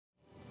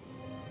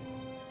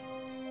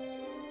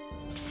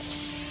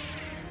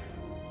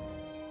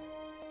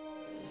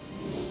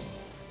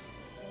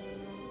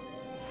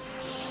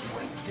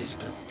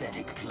this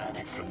pathetic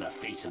planet from the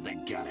face of the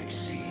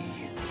galaxy.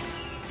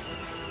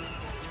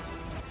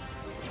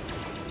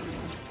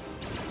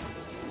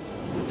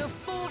 The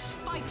Force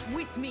fights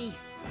with me!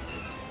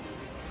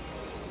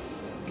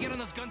 Get on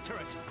those gun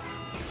turrets!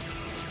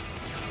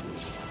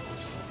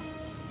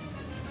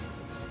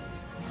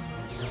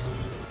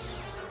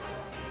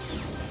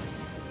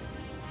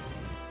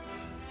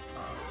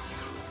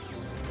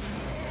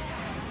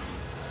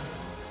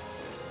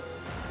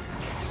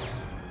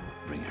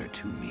 Bring her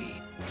to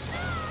me.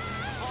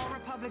 All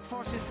Republic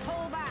forces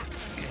pull back!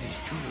 It is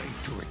too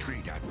late to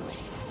retreat, Admiral.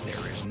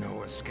 There is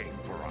no escape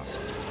for us.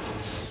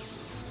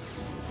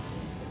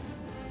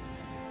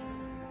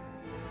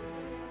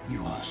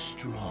 You are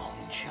strong,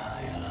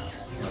 child,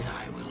 but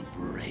I will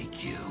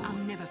break you. I'll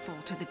never fall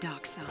to the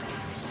dark side.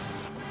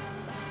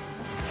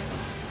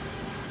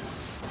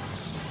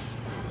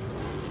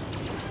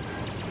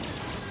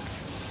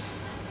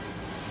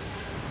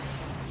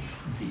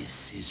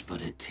 This is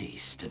but a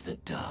taste of the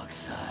dark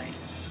side.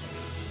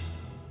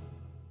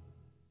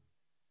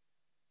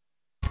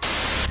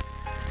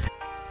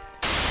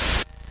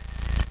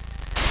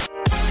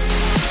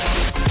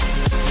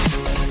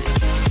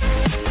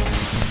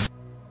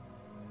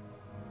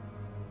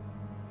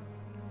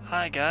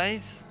 Hi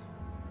guys,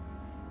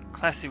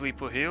 Classy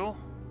Weeple here,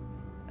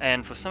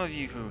 and for some of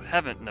you who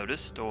haven't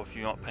noticed, or if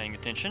you're not paying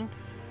attention,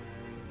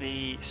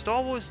 the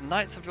Star Wars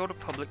Knights of the Old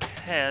Republic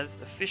has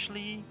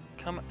officially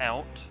come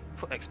out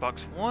for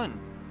Xbox One.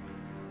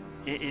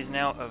 It is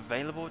now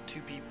available to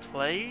be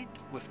played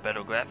with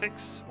better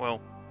graphics, well,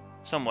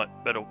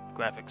 somewhat better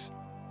graphics.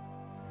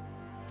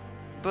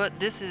 But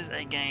this is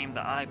a game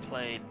that I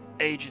played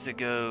ages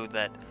ago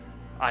that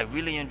I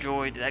really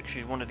enjoyed. It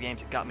actually is one of the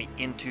games that got me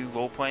into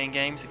role-playing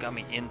games. It got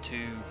me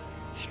into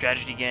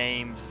strategy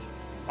games,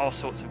 all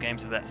sorts of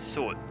games of that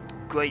sort.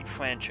 Great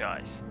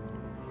franchise.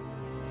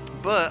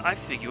 But I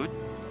figured,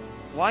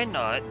 why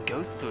not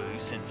go through,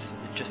 since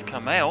it just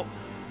come out,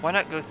 why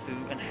not go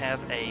through and have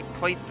a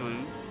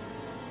playthrough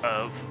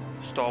of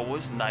Star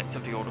Wars Knights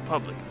of the Old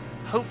Republic.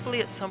 Hopefully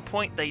at some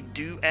point they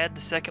do add the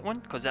second one,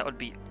 because that would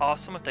be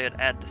awesome if they would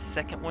add the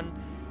second one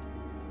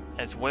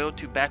as well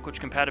to backwards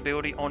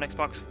compatibility on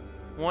Xbox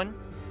One.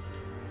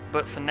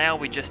 But for now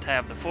we just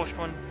have the first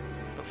one.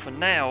 But for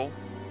now,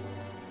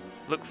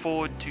 look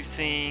forward to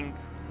seeing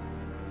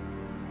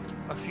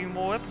a few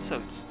more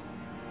episodes.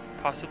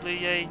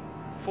 Possibly a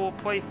full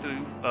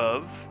playthrough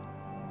of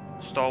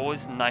Star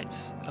Wars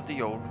Knights of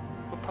the Old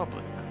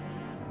Republic.